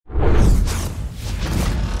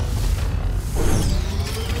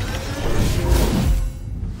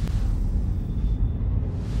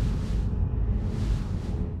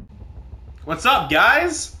What's up,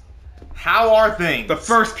 guys? How are things? The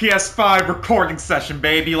first PS5 recording session,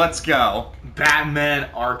 baby. Let's go. Batman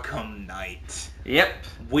Arkham Knight. Yep.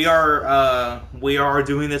 We are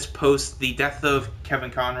doing this post the death of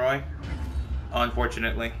Kevin Conroy.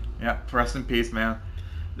 Unfortunately. Yep. Rest in peace, man.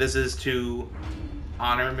 This is to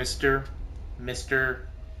honor Mr.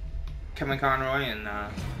 Kevin Conroy, and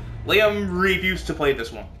Liam refused to play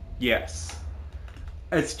this one. Yes.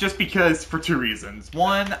 It's just because, for two reasons.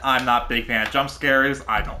 One, I'm not a big fan of jump scares.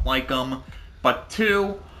 I don't like them. But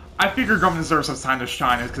two, I figure Gum deserves some time to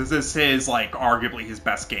shine because this is, like, arguably his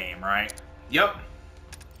best game, right? Yep.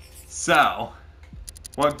 So,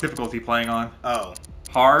 what difficulty playing on? Oh.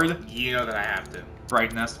 Hard? You know that I have to.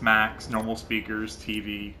 Brightness, max, normal speakers,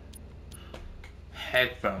 TV.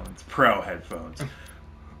 Headphones. Pro headphones.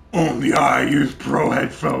 Only I use pro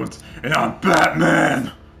headphones, and I'm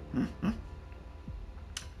Batman!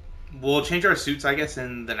 We'll change our suits, I guess,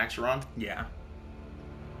 in the next run. Yeah.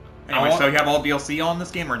 Anyway, so you have all DLC on this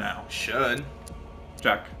game or no? Should.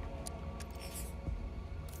 Check.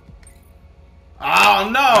 Oh,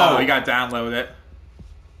 no! Oh, you gotta download it.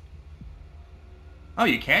 Oh,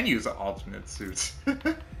 you can use alternate suits.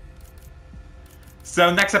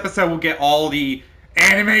 So next episode we'll get all the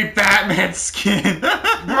anime Batman skin.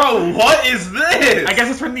 Bro, what is this? I guess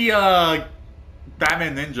it's from the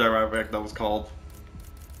Batman Ninja, whatever that was called.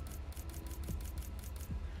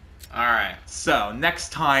 Alright. So,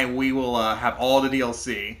 next time we will have all the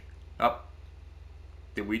DLC. Oh.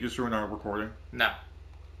 Did we just ruin our recording? No.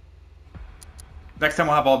 Next time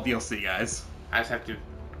we'll have all the DLC, guys. I just have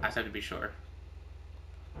to be sure.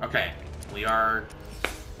 Okay. We are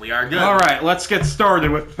good. Alright, let's get started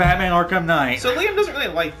with Batman Arkham Knight. So Liam doesn't really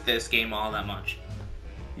like this game all that much.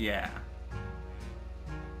 Yeah.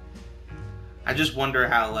 I just wonder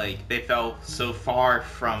how, like, they fell so far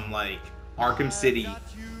from, like, Arkham City.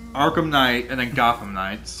 Arkham Knight and then Gotham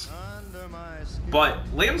Knights. But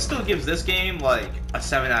Liam still gives this game, like, a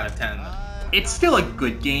 7 out of 10. It's still a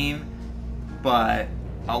good game, but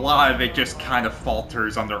a lot of it just kind of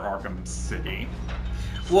falters under Arkham City.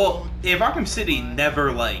 Well, if Arkham City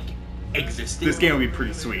never, like, existed... This game would be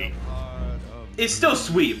pretty sweet. It's still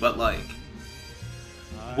sweet, but, like...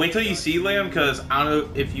 Wait till you see Liam, because I don't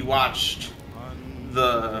know if you watched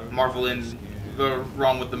the Marvel in the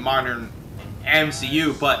wrong with the modern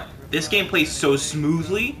MCU, but this game plays so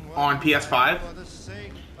smoothly on PS5.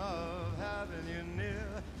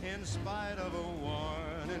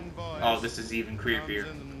 Oh, this is even creepier.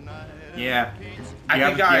 Yeah. Do you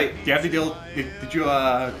have to deal? Did you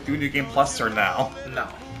do New Game Plus or no? No.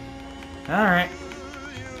 All right.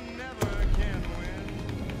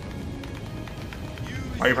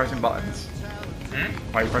 Why are you pressing buttons?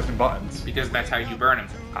 Why are you pressing buttons? Because that's how you burn them.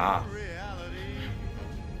 Ah.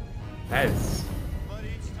 That is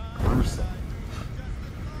gruesome.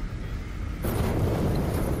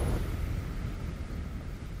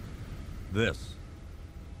 This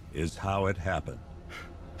is how it happened.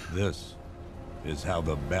 This is how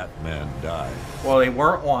the Batman died. Well, they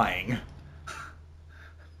weren't lying.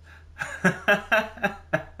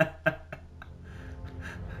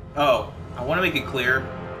 Oh, I want to make it clear,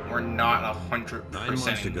 we're not 100%. 9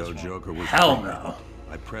 months ago, Joker was... Hell no.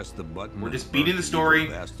 I pressed the button. We're just beating the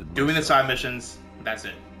story, doing the side missions. That's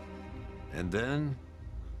it. And then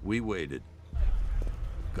we waited.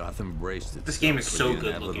 Gotham braced itself This game is so for the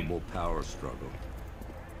good looking. inevitable power struggle,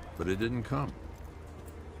 but it didn't come.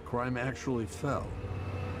 Crime actually fell.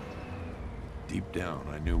 Deep down,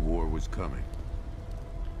 I knew war was coming.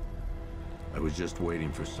 I was just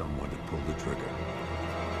waiting for someone to pull the trigger.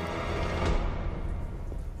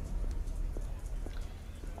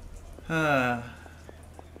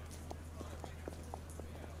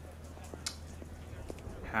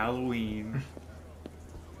 Halloween.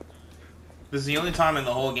 This is the only time in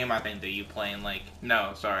the whole game I think that you playing like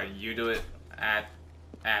you do it at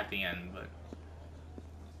the end, but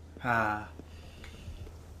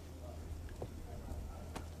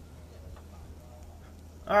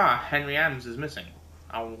Henry Adams is missing.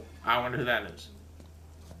 I wonder who that is.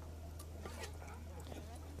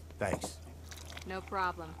 Thanks. No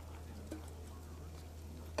problem.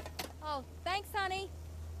 Oh, thanks, honey.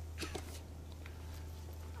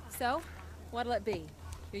 So, what'll it be?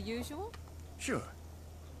 Your usual? Sure.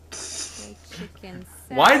 Chicken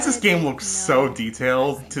Why does this salad, game look no so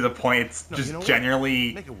detailed to the point it's No, just you know what?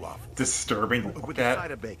 genuinely Make it waffle. disturbing to With look a side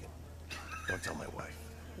at? of bacon. Don't tell my wife.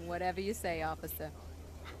 Whatever you say, officer.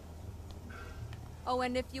 Oh,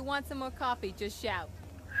 and if you want some more coffee, just shout.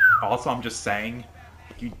 Also, I'm just saying,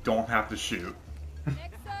 you don't have to shoot.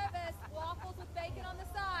 Next service, waffles with bacon on the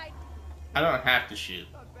side. I don't have to shoot.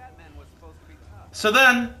 Batman was supposed to be tough. So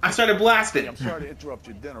then I started blasting. I'm sorry to interrupt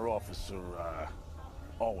your dinner, Officer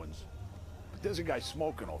Owens, but there's a guy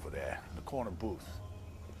smoking over there in the corner booth.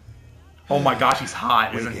 Oh my gosh, he's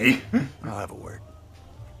hot, isn't he? I'll have a word.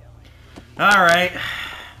 Alright.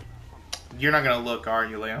 You're not gonna look, are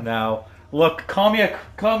you, Leo? No. Look, call me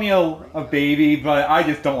a baby, but I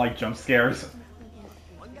just don't like jump scares.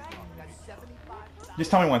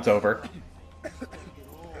 Just tell me when it's over.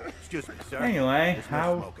 Excuse me, sir. Anyway,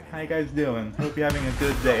 how you guys doing? Hope you're having a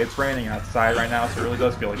good day. It's raining outside right now, so it really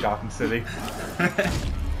does feel like Gotham City.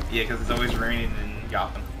 Yeah, because it's always raining in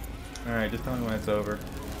Gotham. Alright, just tell me when it's over.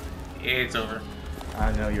 It's over.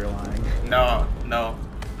 I know you're lying. No.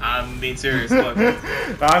 I'm being serious. Look.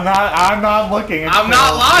 I'm not looking. I'm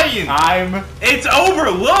not lying. It's over.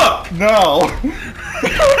 Look. No.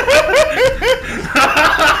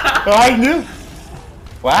 I knew.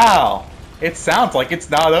 Wow. It sounds like it's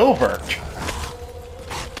not over.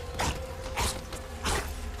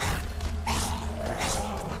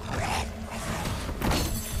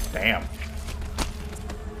 Damn.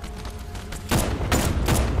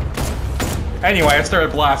 Anyway, I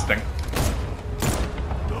started blasting.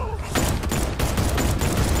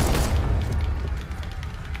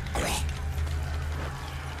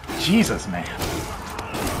 Jesus, man.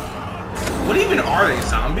 What even are they?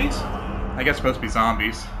 Zombies? I guess supposed to be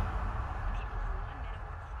zombies.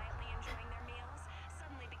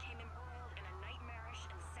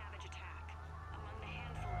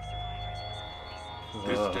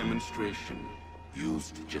 This demonstration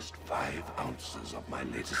used just 5 ounces of my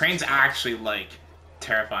latest. Crane's actually, like,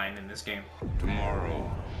 terrifying in this game.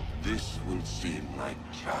 Tomorrow, this will seem like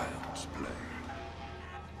child's play.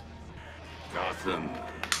 Gotham,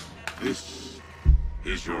 this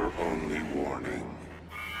is your only warning.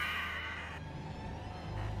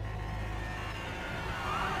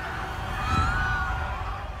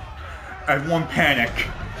 Everyone panic.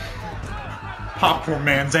 Popcorn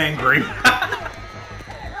Man's angry.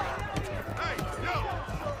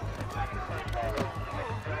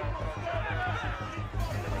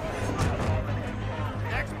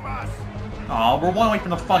 Aw, we're one away from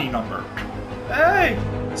the funny number. Hey!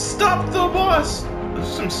 Stop the bus! Those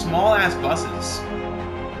are some small-ass buses.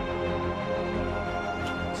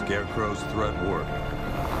 Scarecrow's threat worked.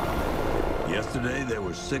 Yesterday, there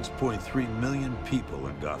were 6.3 million people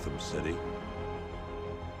in Gotham City.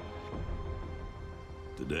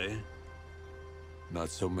 Today, not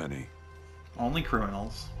so many. Only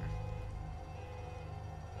criminals.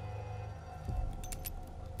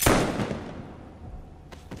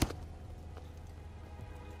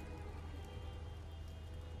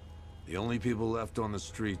 The only people left on the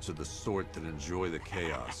streets are the sort that enjoy the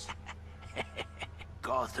chaos.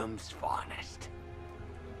 Gotham's finest.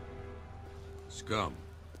 Scum.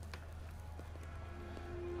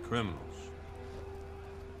 Criminals.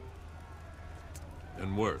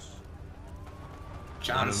 And worse.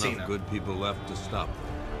 John Not Cena. enough good people left to stop them.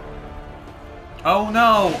 Oh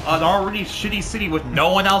no, an already shitty city with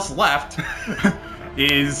no one else left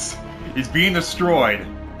is being destroyed.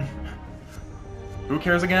 Who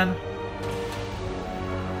cares again?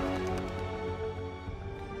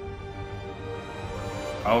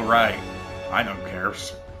 Oh right, I know who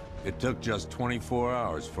cares. It took just 24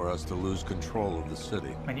 hours for us to lose control of the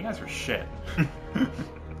city. Man, you guys are shit.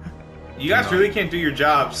 You guys really can't do your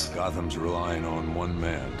jobs. Gotham's relying on one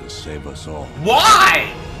man to save us all.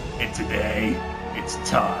 Why? And today, it's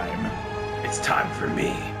time. It's time for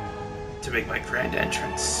me to make my grand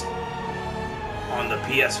entrance on the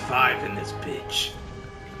PS5 in this bitch.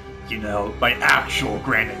 You know, my actual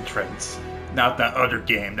grand entrance. Not that other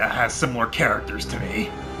game that has similar characters to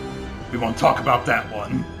me. We won't talk about that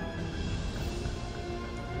one.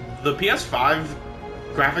 The PS5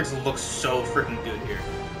 graphics look so freaking good here.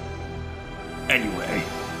 Anyway,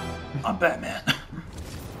 I'm Batman.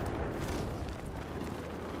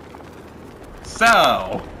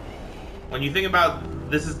 So, When you think about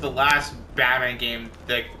this is the last Batman game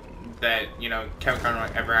that you know Kevin Conroy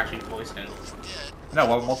ever actually voiced in. no,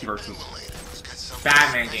 what multiverses?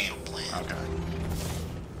 Batman game. Okay.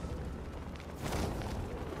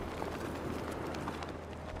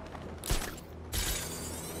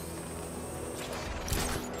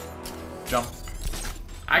 Jump.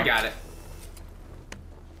 I got it.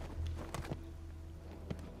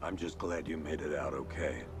 I'm just glad you made it out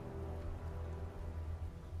okay.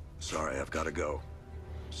 Sorry, I've got to go.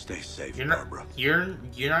 Stay safe, Barbara. You're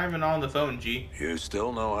not even on the phone, G. You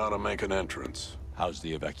still know how to make an entrance. How's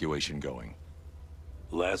the evacuation going?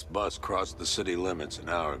 Last bus crossed the city limits an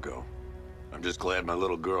hour ago. I'm just glad my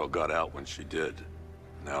little girl got out when she did.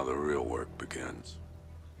 Now the real work begins.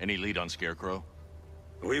 Any lead on Scarecrow?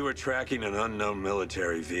 We were tracking an unknown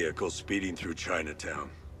military vehicle speeding through Chinatown.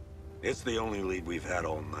 It's the only lead we've had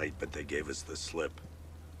all night, but they gave us the slip.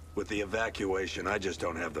 With the evacuation, I just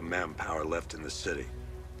don't have the manpower left in the city.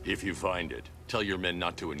 If you find it, tell your men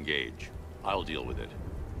not to engage. I'll deal with it.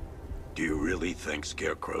 Do you really think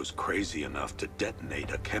Scarecrow's crazy enough to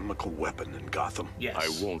detonate a chemical weapon in Gotham? Yes.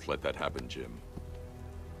 I won't let that happen, Jim.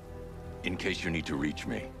 In case you need to reach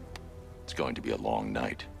me, it's going to be a long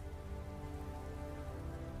night.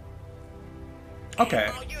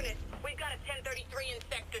 Okay. All units, we've got a 1033 in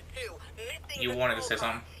Sector 2. Missing You the wanted to say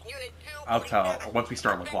control something? box. Unit 2, I'll please tell stand once we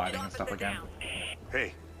start with Suspected lighting and stuff officer again. down.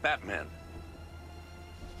 Hey, Batman.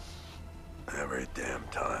 Every damn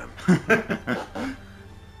time.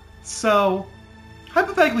 So,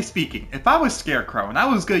 hypothetically speaking, if I was Scarecrow and I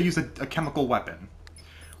was going to use a chemical weapon,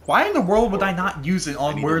 why in the world would I not use it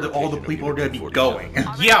on where all the people are going to be going?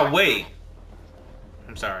 Yeah, wait.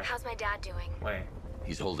 I'm sorry. How's my dad doing? Wait.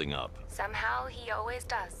 He's holding up. Somehow, he always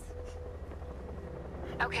does.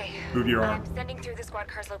 Okay. Move your arm. I'm sending through the squad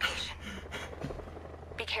car's location.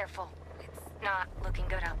 Be careful. It's not looking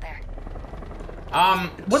good out there.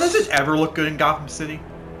 When does it ever look good in Gotham City?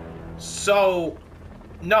 So,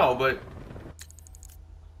 no, but...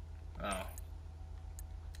 Oh.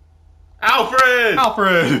 Alfred!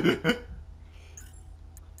 Alfred!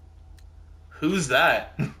 Who's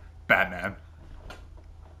that? Batman.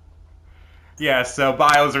 Yeah, so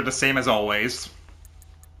bios are the same as always.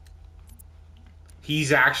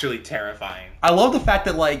 He's actually terrifying. I love the fact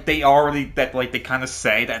that, like, they kind of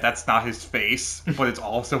say that that's not his face, but it's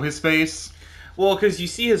also his face. Well, because you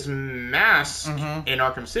see his mask in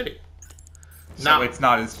Arkham City. So it's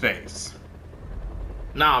not his face.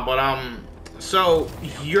 Nah, but, so,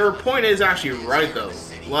 your point is actually right, though.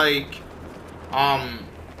 Like,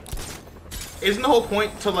 isn't the whole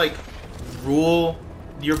point to, like, rule...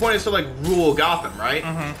 Your point is to, like, rule Gotham,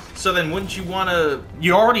 right? So then wouldn't you want to...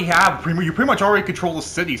 You already have... You pretty much already control the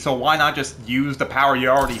city, so why not just use the power you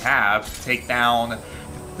already have to take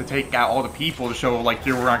out all the people to show, like,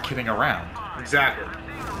 you weren't kidding around? Exactly.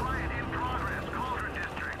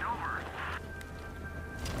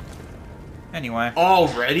 Anyway.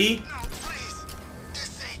 Already? No, please.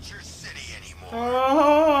 This ain't your city anymore.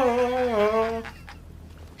 Oh.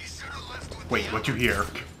 You should have left with Wait, the what'd you hear?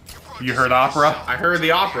 You heard opera? I heard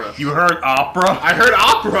the opera. You heard opera? I heard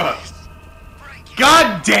opera!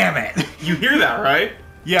 God damn it! You hear that, right?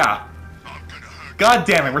 Yeah. God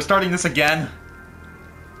damn it, we're starting this again.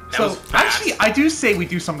 That was So, fast. actually, I do say we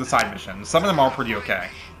do some of the side missions. Some of them are pretty okay.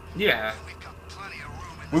 Yeah.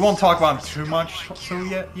 We won't talk about them too much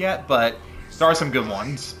yet, but there are some good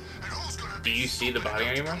ones. Do you see the body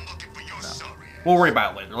anymore? No. We'll worry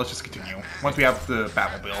about it later. Let's just continue. Once we have the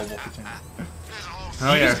Batmobile, we'll continue.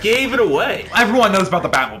 Oh, You just gave it away. Everyone knows about the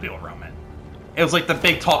Batmobile, Roman. It was like the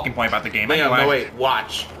big talking point about the game. Hang on, Anyway. no, wait.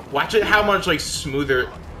 Watch. Watch it how much, like, smoother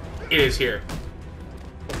it is here.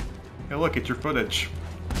 Hey, look, it's your footage.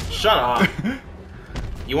 Shut up.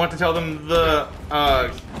 You want to tell them the,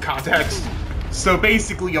 context? So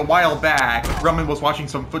basically, a while back, Roman was watching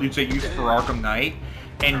some footage they used for Arkham Knight,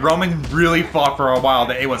 and Roman really thought for a while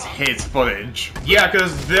that it was his footage. Yeah,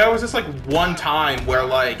 because there was this, like, one time where,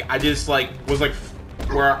 like, I just, like, was, like,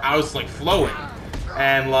 where I was, like, flowing.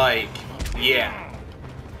 And, like, yeah.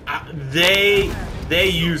 They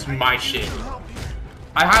used my shit.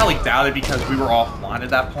 I highly doubt it because we were offline at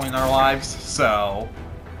that point in our lives, so...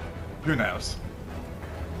 Who knows?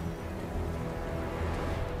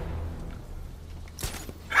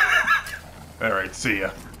 Alright, see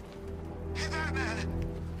ya. Hey, Batman!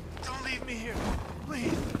 Don't leave me here,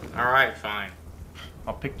 please. Alright, fine.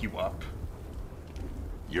 I'll pick you up.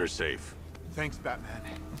 You're safe. Thanks, Batman.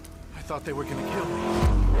 I thought they were gonna kill me.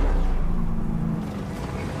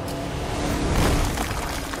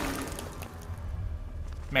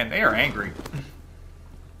 Man, they are angry.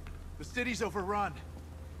 The city's overrun.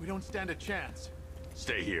 We don't stand a chance.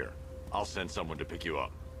 Stay here. I'll send someone to pick you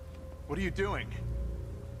up. What are you doing?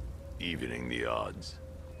 Evening the odds.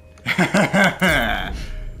 I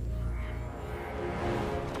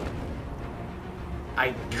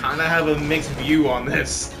kind of have a mixed view on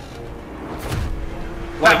this.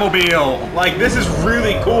 Batmobile! Like, this is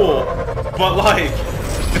really cool, but, like...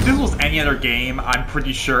 If this was any other game, I'm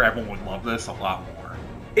pretty sure everyone would love this a lot more.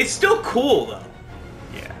 It's still cool, though.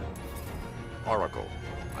 Yeah. Oracle,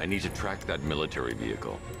 I need to track that military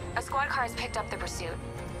vehicle. A squad car has picked up the pursuit.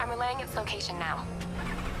 I'm relaying its location now.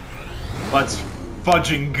 Let's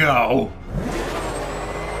fudging go.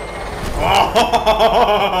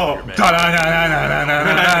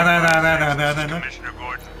 Commissioner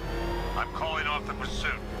Gordon, I'm calling off the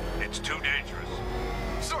pursuit. It's too dangerous.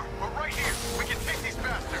 Sir, we're right here. We can take these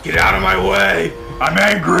back. Get out of my way! I'm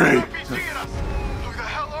angry! Who the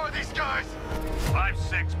hell are these guys?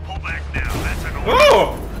 5-6, pull back now. That's an order.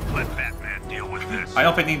 Oh! Let Batman deal with this. I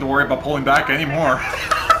don't think they need to worry about pulling back anymore.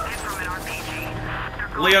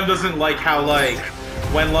 Liam doesn't like how, like,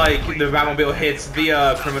 when, like, the Batmobile hits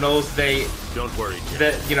the, criminals, Don't worry,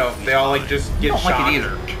 Jim. they all, like, just get I don't shot. like it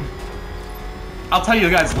either. I'll tell you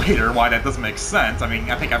guys later why that doesn't make sense. I mean,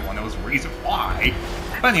 I think everyone knows the reason why.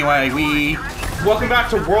 But anyway, we... Welcome back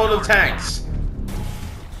to World of Tanks.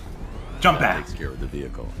 Jump That back. takes care of the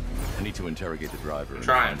vehicle. I need to interrogate the driver and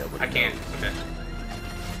Trying. find out what I he can't. knows. Okay.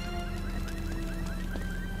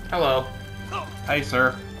 Hello. Hey,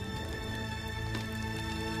 sir.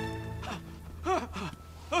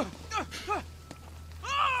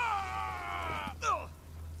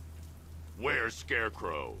 Where's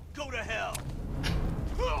Scarecrow? Go to hell.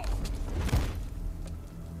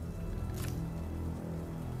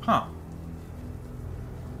 Huh.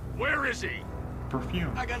 Where is he?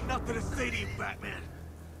 Perfume. I got nothing to say to you, Batman.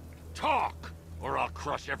 Talk, or I'll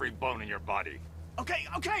crush every bone in your body. Okay.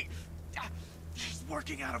 She's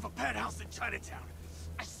working out of a penthouse in Chinatown.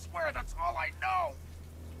 I swear that's all I know.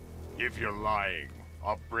 If you're lying,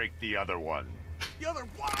 I'll break the other one. The other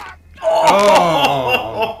one.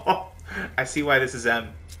 Oh! I see why this is M.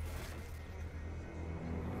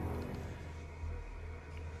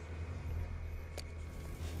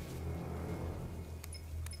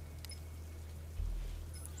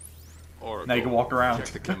 Oracle, Now you can walk around. Check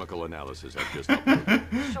the chemical analysis I've just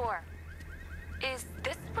uploaded. Sure. Is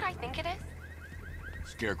this what I think it is?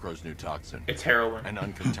 Scarecrow's new toxin. It's heroin. An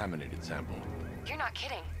uncontaminated sample. You're not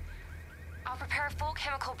kidding. I'll prepare a full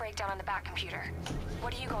chemical breakdown on the back computer.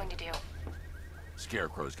 What are you going to do?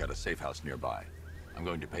 Scarecrow's got a safe house nearby. I'm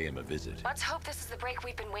going to pay him a visit. Let's hope this is the break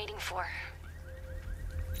we've been waiting for.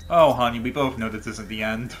 Oh, honey, we both know this isn't the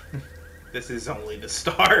end. This is only the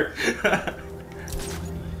start.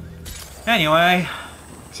 Anyway,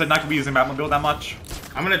 said not gonna be using Batmobile that much.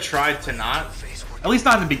 I'm gonna try to not, At least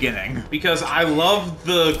not in the beginning. because I love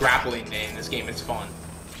the grappling in this game. It's fun.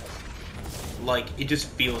 Like, it just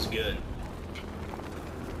feels good.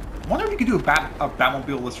 I wonder if you could do a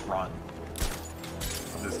Batmobile-less run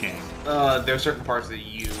of this game. There's certain parts that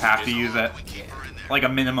you Have to just- use it. Like a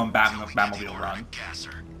minimum Batmobile run.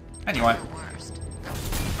 Anyway.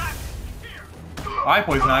 Bye,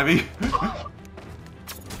 Poison Ivy.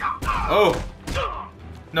 Oh!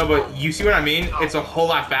 No, but you see what I mean? It's a whole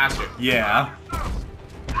lot faster. Yeah.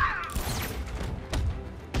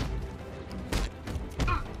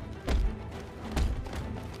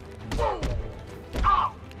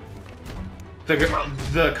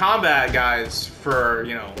 The combat, guys, for,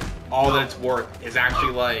 you know, all that it's worth, is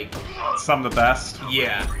actually, like... Some of the best.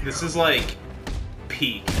 Yeah, this is, like,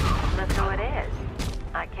 peak. Look who it is.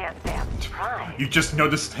 I can't say I'm surprised. You just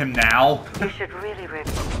noticed him now? You should really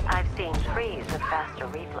review. I've seen trees with faster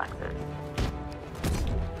reflexes.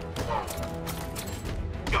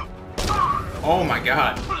 Oh my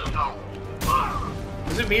god.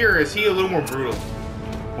 Is it me or is he a little more brutal?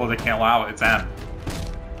 Well, they can't allow it. It's M.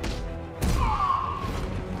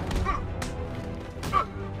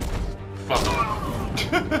 Fuck off.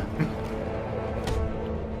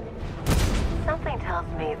 Something tells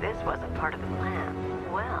me this wasn't part of the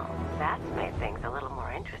plan. Well, that's made things a little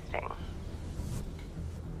more interesting.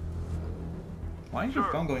 Why is your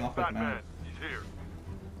phone going off like mad? He's here.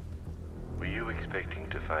 Were you expecting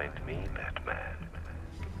to find me, Batman?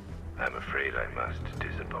 I'm afraid I must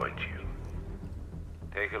disappoint you.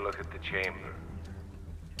 Take a look at the chamber.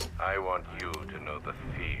 I want you to know the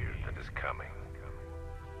fear that is coming.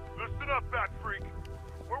 Listen up, Bat Freak.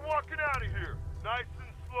 We're walking out of here, nice and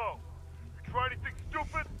slow. You try anything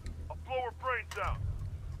stupid, I'll blow her brains out.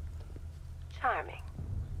 Charming.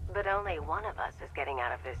 But only one of us is getting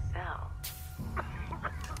out of this cell.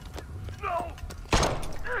 No!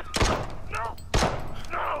 No!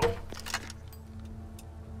 No!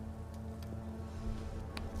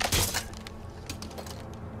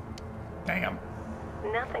 Damn.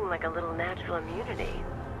 Nothing like a little natural immunity.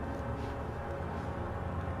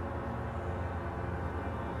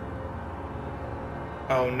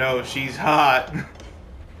 Oh no, she's hot.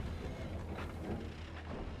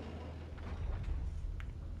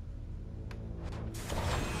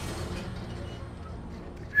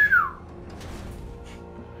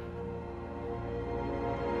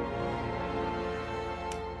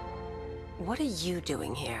 What are you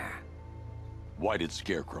doing here? Why did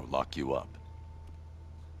Scarecrow lock you up?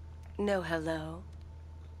 No hello?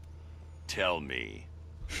 Tell me.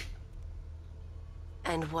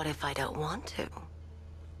 And what if I don't want to?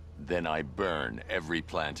 Then I burn every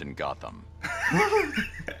plant in Gotham.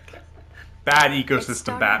 Bad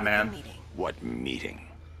ecosystem, Batman. What meeting?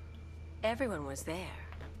 Everyone was there.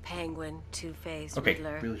 Penguin, Two-Face, Okay,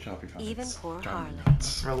 Riddler, really shut up your comments. even poor Harley.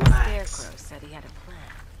 Relax. Scarecrow said he had a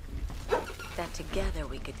plan. That together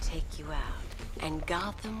we could take you out, and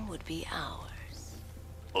Gotham would be ours.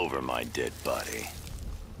 Over my dead body.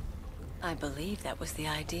 I believe that was the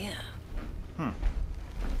idea. Hmm.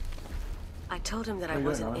 I told him that I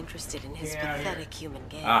wasn't interested in his pathetic human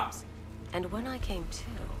games. Ah. And when I came to,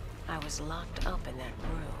 I was locked up in that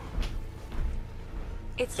room.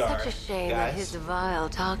 It's such a shame that his vile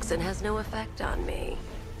toxin has no effect on me.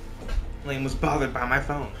 Liam was bothered by my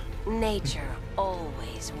phone. Nature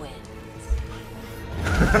always wins.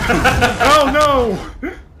 Oh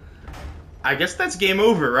no! I guess that's game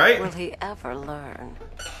over, right? Will he ever learn?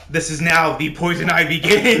 This is now the Poison Ivy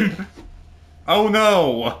game. Oh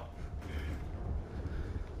no!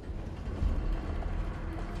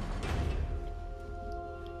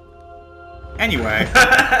 Anyway.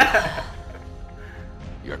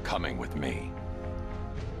 You're coming with me.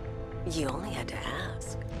 You only had to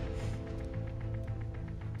ask.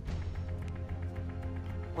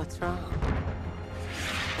 What's wrong?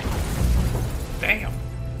 Damn.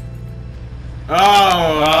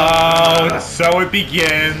 Oh, so it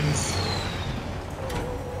begins.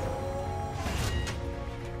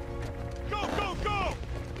 Go, go, go!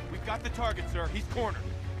 We've got the target, sir. He's cornered.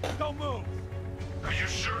 Don't move. Are you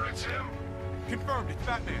sure it's him? Confirmed, it's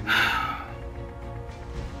Batman.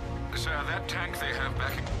 Sir, that tank they have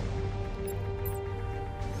back in...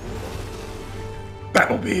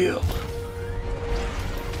 Batmobile.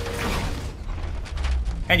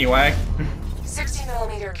 Anyway.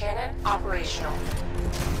 60mm cannon operational.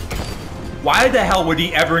 Why the hell would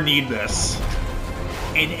he ever need this?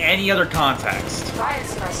 In any other context? Riot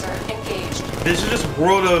suppressor engaged. this is just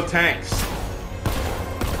World of Tanks.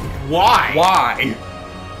 Why? Why?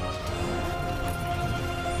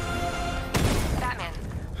 Batman,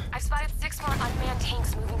 I've spotted 6 more unmanned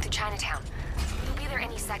tanks moving to Chinatown. You'll be there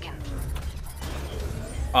any second.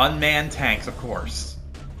 Unmanned tanks, of course.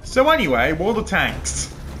 So anyway, World of Tanks.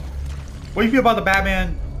 What do you feel about the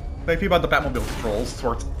Batman? What do you feel about the Batmobile controls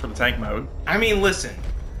for the tank mode? I mean, listen.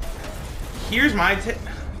 Here's my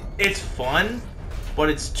it's fun, but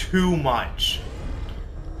it's too much.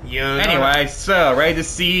 You know, Anyway, so ready to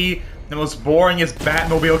see the most boringest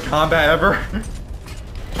Batmobile combat ever?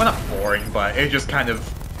 Well, not boring, but it's just kind of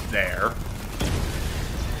there.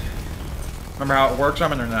 Remember how it works, or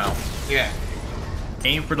no? Yeah.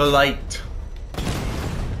 Aim for the light.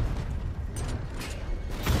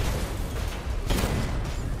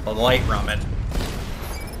 The light, Ramen.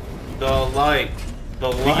 The light. The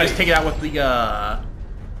You light. can just take it out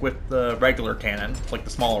with the regular cannon, like the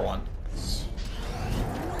smaller one.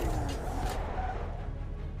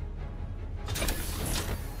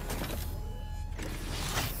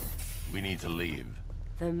 We need to leave.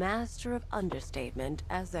 The master of understatement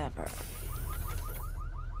as ever.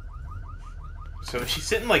 So is she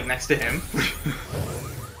sitting like next to him?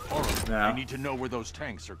 No. We need to know where those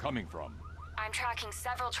tanks are coming from. I'm tracking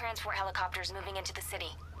several transport helicopters moving into the city.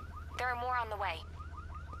 There are more on the way.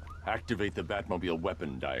 Activate the Batmobile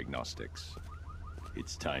weapon diagnostics.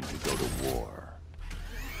 It's time to go to war.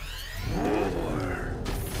 War.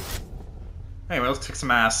 Anyway, let's kick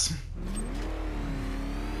some ass.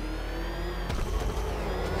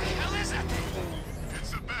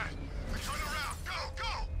 It's a bat. Turn around. Go, go.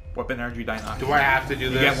 Weapon energy diagnostic. Do I have to do You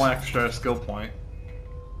this? get one extra skill point.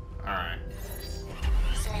 Alright.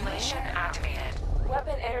 Simulation activated.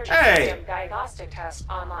 Weapon energy Hey! system diagnostic test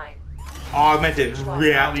online. Augmented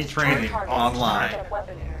reality training Target online. target of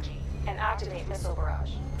weapon energy and activate missile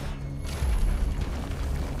barrage.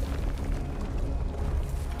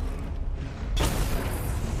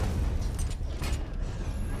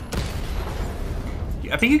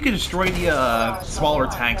 I think you can destroy the smaller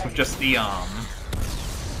tanks with just the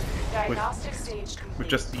Diagnostic stage complete. with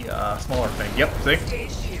just the smaller thing. Yep, see?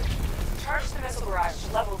 Stage 2. Charge the missile barrage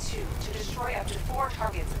to level 2 to destroy up to 4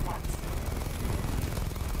 targets at once.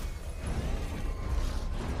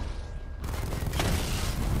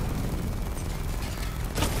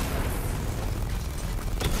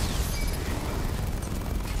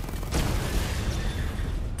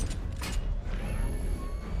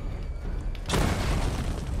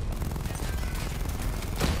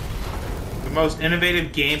 The most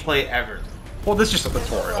innovative gameplay ever. Well, this is just a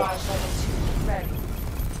Missile tutorial. barrage level 2 ready.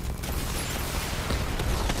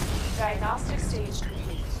 Diagnostic stage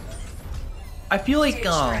complete. I feel like Stage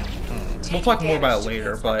we'll Taking talk more about it damage to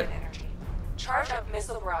later, its but weapon energy. Charge up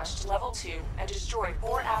missile barrage to level 2 and destroy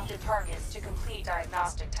 4 active targets to complete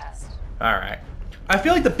diagnostic test. alright. I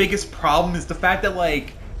feel like the biggest problem is the fact that,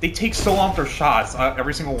 like, they take so long with their shots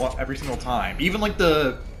every single time. Even like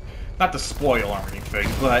the, not to spoil or anything,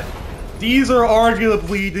 but these are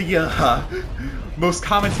arguably the most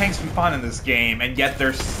common tanks we find in this game, and yet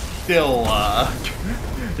they're still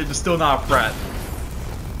they're just still not a threat.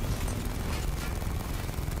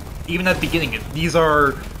 Even at the beginning, these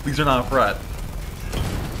are not a threat.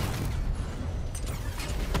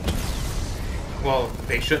 Well,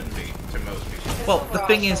 they shouldn't be to most people. Well, the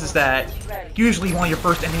thing is that usually one of your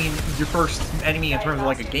first enemy in terms of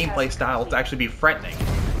like a gameplay style to actually be threatening.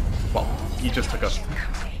 Well, you took a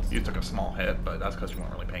small hit, but that's because you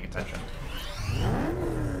weren't really paying attention.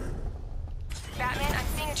 Batman, I'm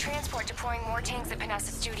seeing a transport deploying more tanks at Panessa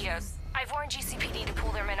Studios. I've warned GCPD to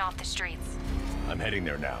pull their men off the streets. I'm heading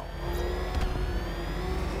there now.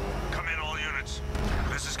 Come in, all units.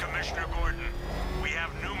 This is Commissioner Gordon. We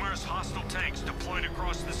have numerous hostile tanks deployed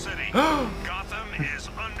across the city. Gotham is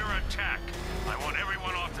under attack. I want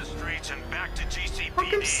everyone off the streets and back to GCPD.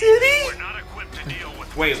 Arkham City? We're not equipped to deal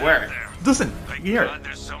with Wait, where? there. Listen, you hear it.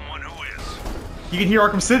 There's someone who is. You can hear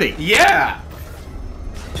Arkham City. Yeah!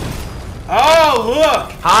 Oh,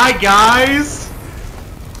 look! Hi, guys!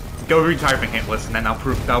 Go read Typing Hint List, and then that'll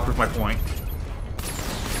prove my point.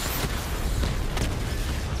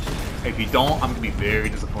 If you don't, I'm gonna be very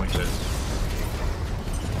disappointed.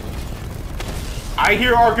 I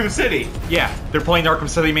hear Arkham City. Yeah, they're playing the Arkham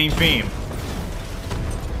City main theme.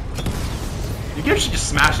 You can actually just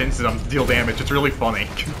smash into them to deal damage. It's really funny.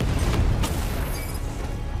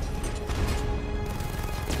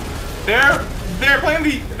 They're playing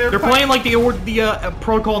the they're playing like the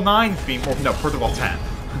Protocol 9 theme, or no, Protocol 10.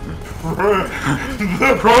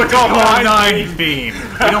 The Protocol 9 theme.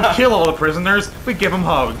 We don't kill all the prisoners, we give them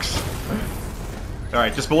hugs.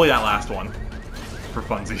 Alright, just bully that last one. For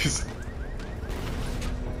funsies.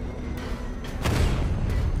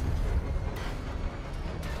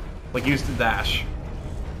 Like, use the dash.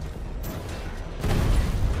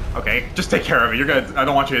 Okay, just take care of it. You're gonna. I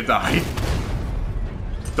don't want you to die.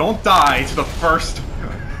 Don't die to the first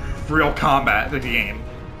real combat of the game.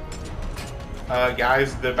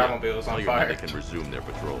 Guys, the Batmobile is on fire. They can resume their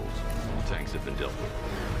patrols. The tanks have been dealt with.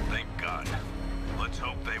 Thank God. Let's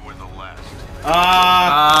hope they were the last.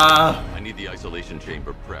 I need the isolation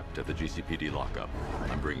chamber prepped at the GCPD lockup.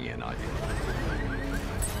 I'm bringing in Ivy.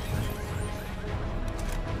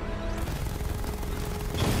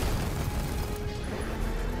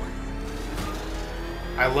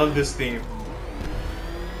 I love this theme.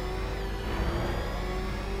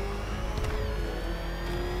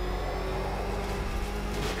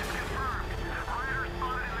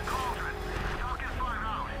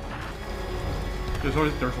 There's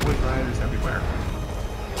always rioters everywhere.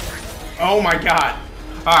 Oh my god.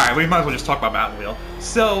 Alright, we might as well just talk about Batmobile.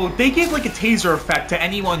 So, they give like a taser effect to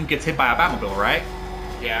anyone who gets hit by a Batmobile, right?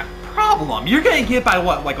 Yeah. Problem. You're getting hit by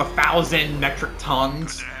what, like 1,000 metric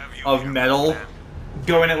tons of metal?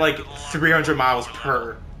 Going at like 300 miles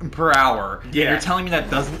per hour. Yeah. And you're telling me that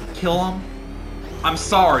doesn't kill him? I'm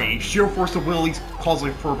sorry. Sheer force of will calls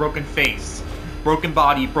for a broken face. Broken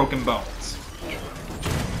body, broken bones.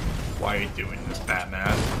 Why are you doing this,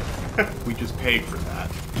 Batman? We just paid for that.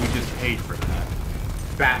 We just paid for that.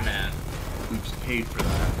 Batman. We just paid for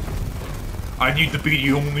that. I need to be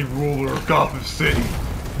the only ruler of Gotham City.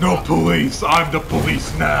 No police. I'm the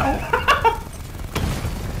police now.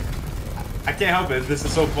 I can't help it. This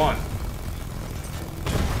is so fun.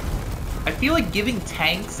 I feel like giving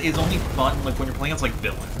tanks is only fun like when you're playing as like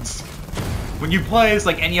villains. When you play as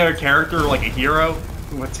like any other character, like a hero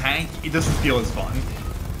with a tank, it doesn't feel as fun.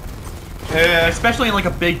 Especially in like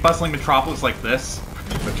a big bustling metropolis like this.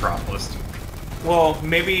 Metropolis. Well,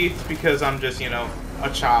 maybe it's because I'm just, you know, a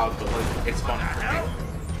child, but like it's fun for me.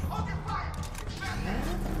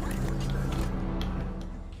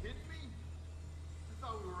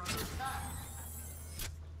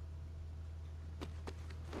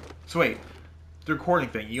 So wait, the recording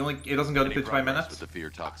thing, it doesn't go to 55 minutes?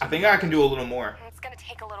 I think I can do a little more. It's gonna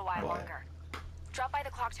take a little while longer. Drop by the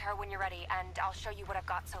clock tower when you're ready, and I'll show you what I've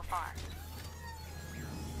got so far.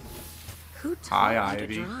 Who taught you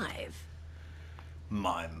Ivy. to drive?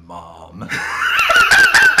 My mom.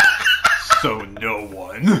 So no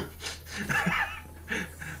one.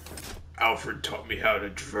 Alfred taught me how to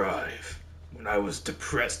drive when I was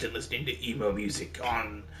depressed and listening to emo music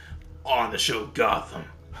on the show Gotham.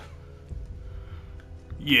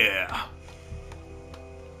 Yeah.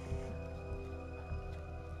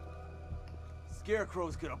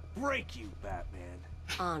 Scarecrow's gonna break you, Batman.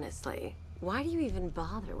 Honestly, why do you even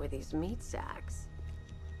bother with these meat sacks?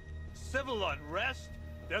 Civil unrest?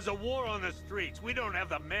 There's a war on the streets. We don't have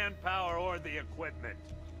the manpower or the equipment.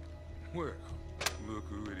 Well, Look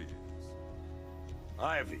who it is.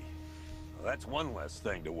 Ivy. Well, that's one less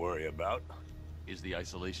thing to worry about. Is the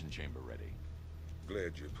isolation chamber ready?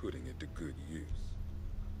 Glad you're putting it to good use.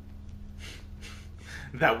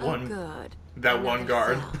 That one. Good. That one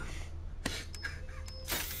guard.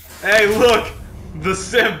 Hey, look! The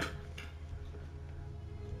simp!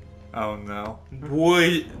 Oh no.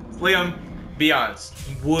 Would... Liam, be honest.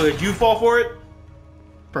 Would you fall for it?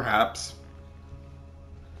 Perhaps.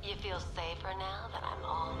 You feel safer now that I'm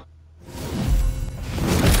all...